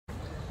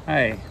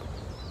Hi,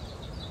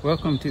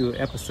 welcome to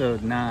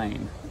episode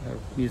 9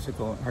 of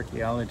Musical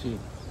Archeology.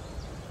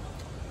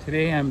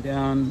 Today I'm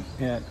down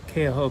at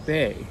Keauhou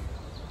Bay,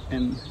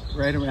 and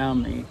right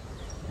around me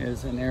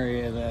is an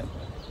area that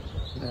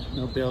the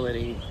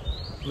nobility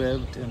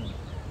lived in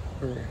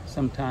for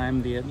some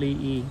time, the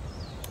Ali'i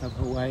of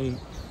Hawaii.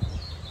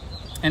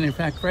 And in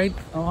fact, right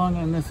along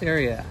in this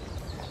area,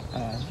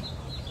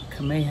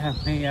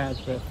 Kamehameha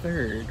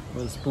III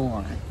was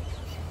born.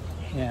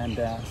 And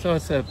so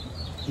it's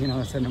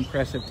it's an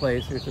impressive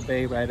place. There's a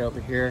bay right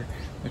over here,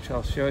 which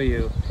I'll show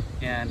you.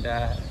 And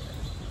at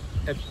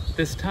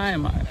this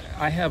time,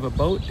 I have a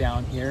boat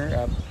down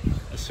here,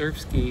 a surf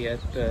ski at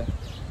the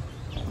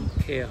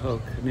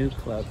Keauhou Canoe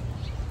Club.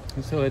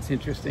 And so it's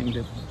interesting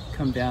to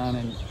come down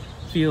and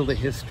feel the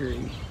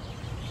history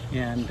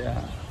and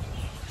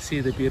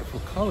see the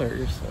beautiful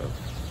colors of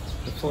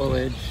the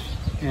foliage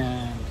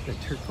and the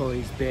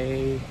turquoise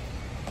bay.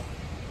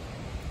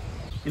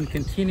 In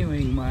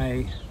continuing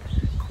my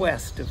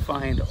quest to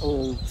find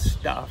old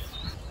stuff,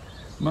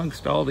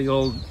 amongst all the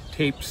old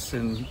tapes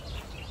and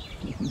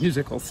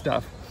musical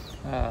stuff,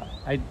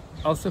 I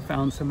also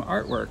found some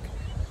artwork.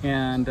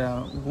 And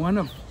one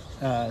of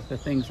the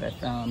things I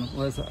found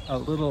was a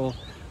little,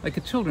 like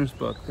a children's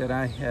book that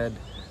I had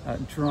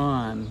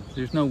drawn.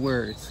 There's no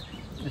words.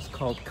 It's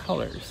called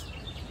Colors.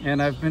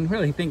 And I've been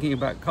really thinking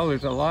about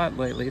colors a lot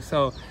lately,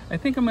 so I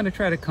think I'm going to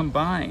try to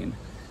combine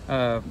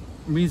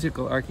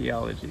musical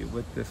archaeology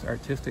with this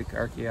artistic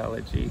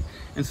archaeology.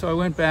 And so I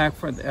went back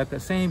at the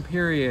same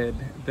period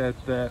that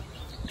the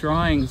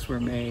drawings were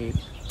made.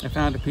 I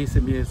found a piece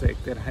of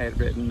music that I had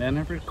written and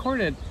I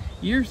recorded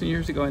years and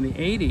years ago in the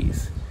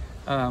 80s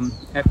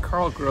at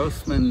Carl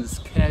Grossman's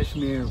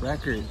Kashmir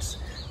Records,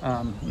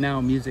 now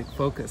Music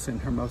Focus in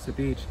Hermosa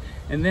Beach.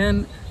 And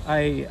then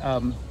I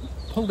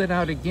pulled it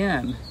out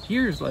again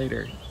years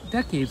later,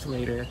 decades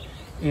later,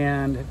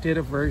 and did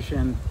a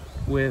version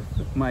with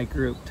my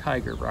group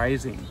Tiger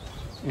Rising.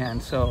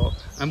 And so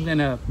I'm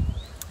gonna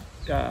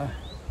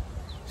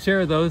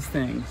share those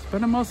things,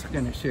 but I'm also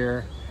gonna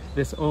share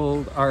this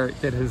old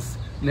art that has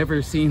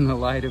never seen the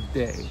light of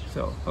day.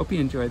 So hope you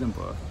enjoy them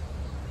both.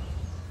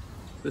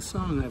 The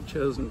song I've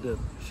chosen to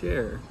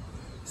share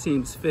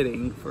seems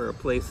fitting for a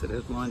place that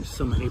has launched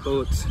so many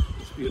boats,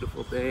 this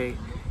beautiful bay.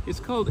 It's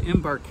called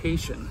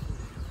Embarkation,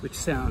 which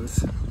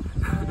sounds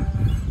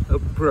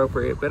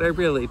appropriate, but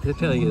to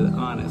tell you the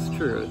honest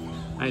truth,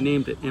 I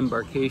named it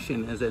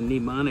Embarkation as a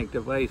mnemonic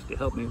device to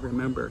help me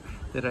remember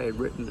that I had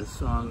written the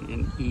song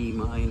in E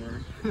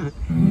minor.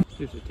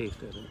 Here's a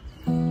taste of it.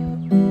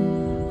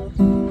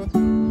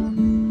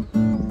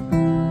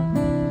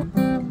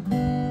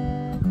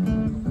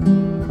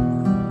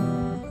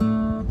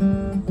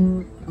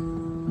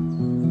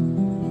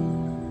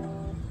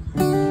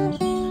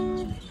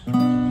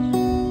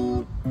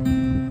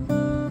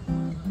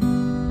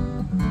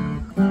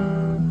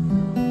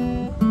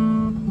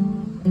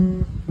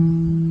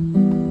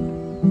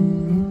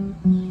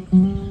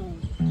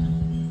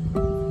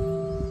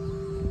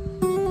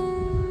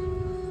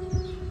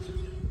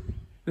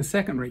 The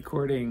second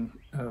recording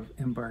of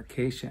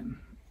Embarkation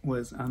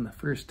was on the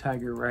first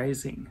Tiger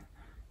Rising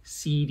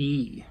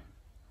CD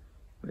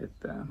with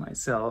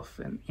myself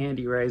and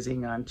Andy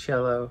Rising on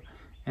cello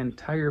and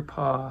Tiger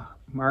Paw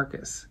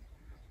Marcus,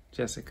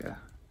 Jessica,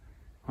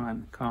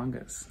 on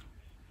congas.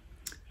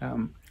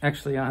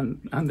 Actually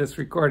on this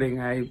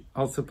recording I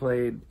also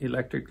played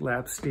electric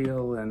lap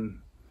steel and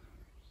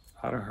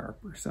auto harp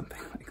or something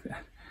like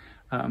that.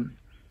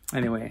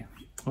 Anyway,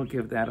 we'll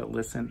give that a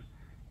listen,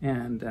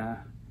 and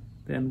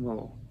then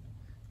we'll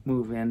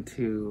move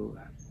into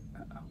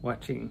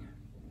watching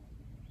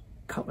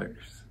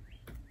colors.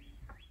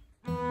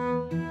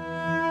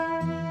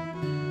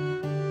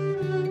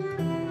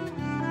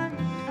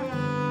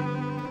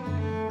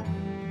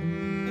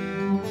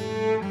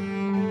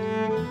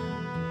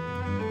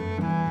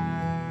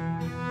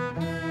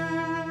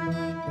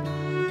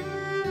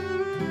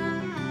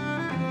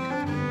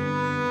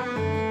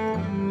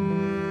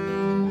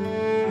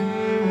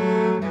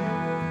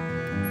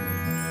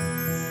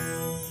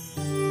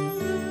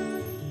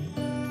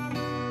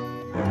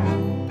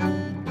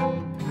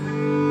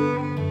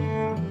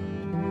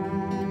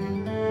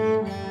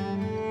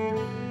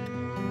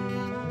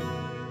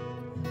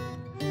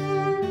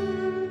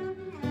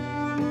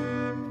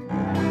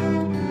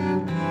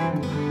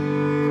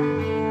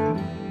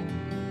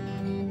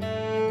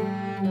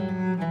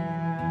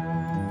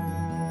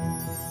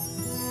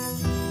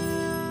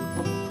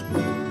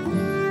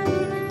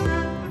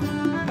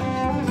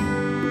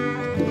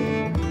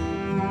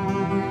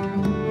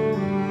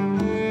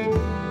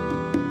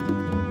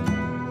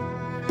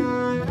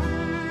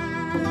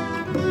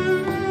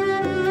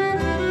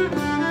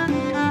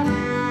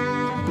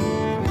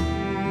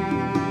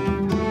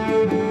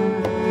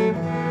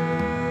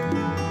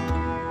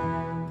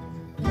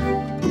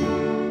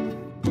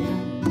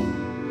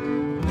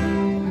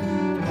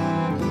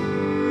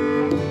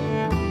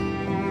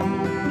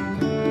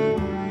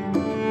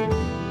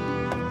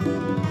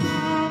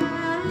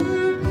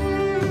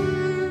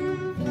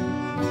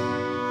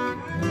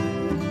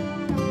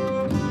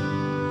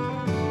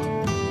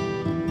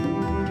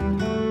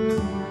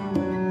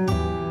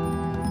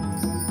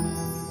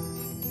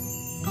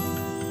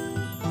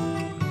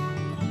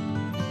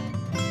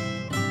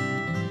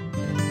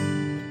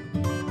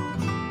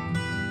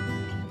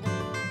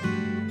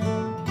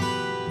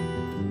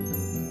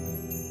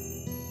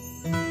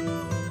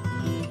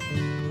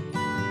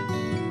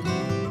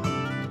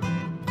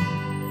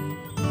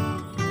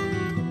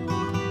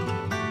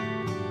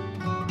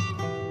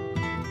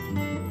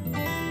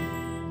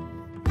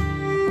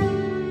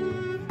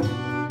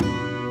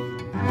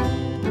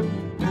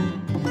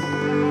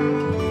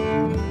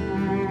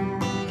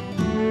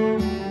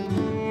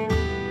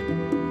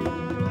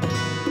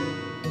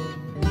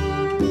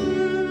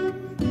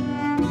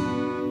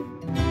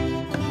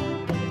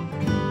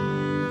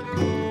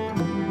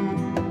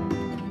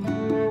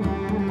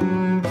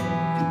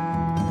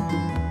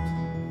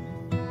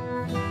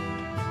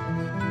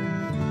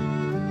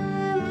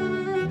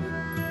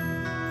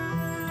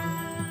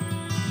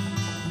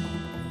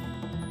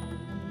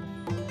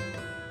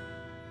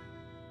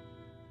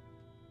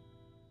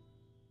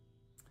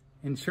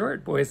 In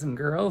short, boys and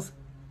girls,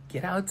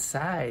 get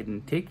outside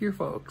and take your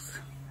folks.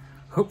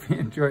 Hope you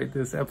enjoyed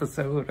this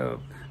episode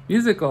of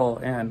Musical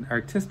and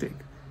Artistic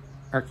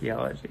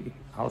Archaeology.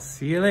 I'll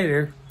see you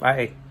later.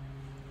 Bye.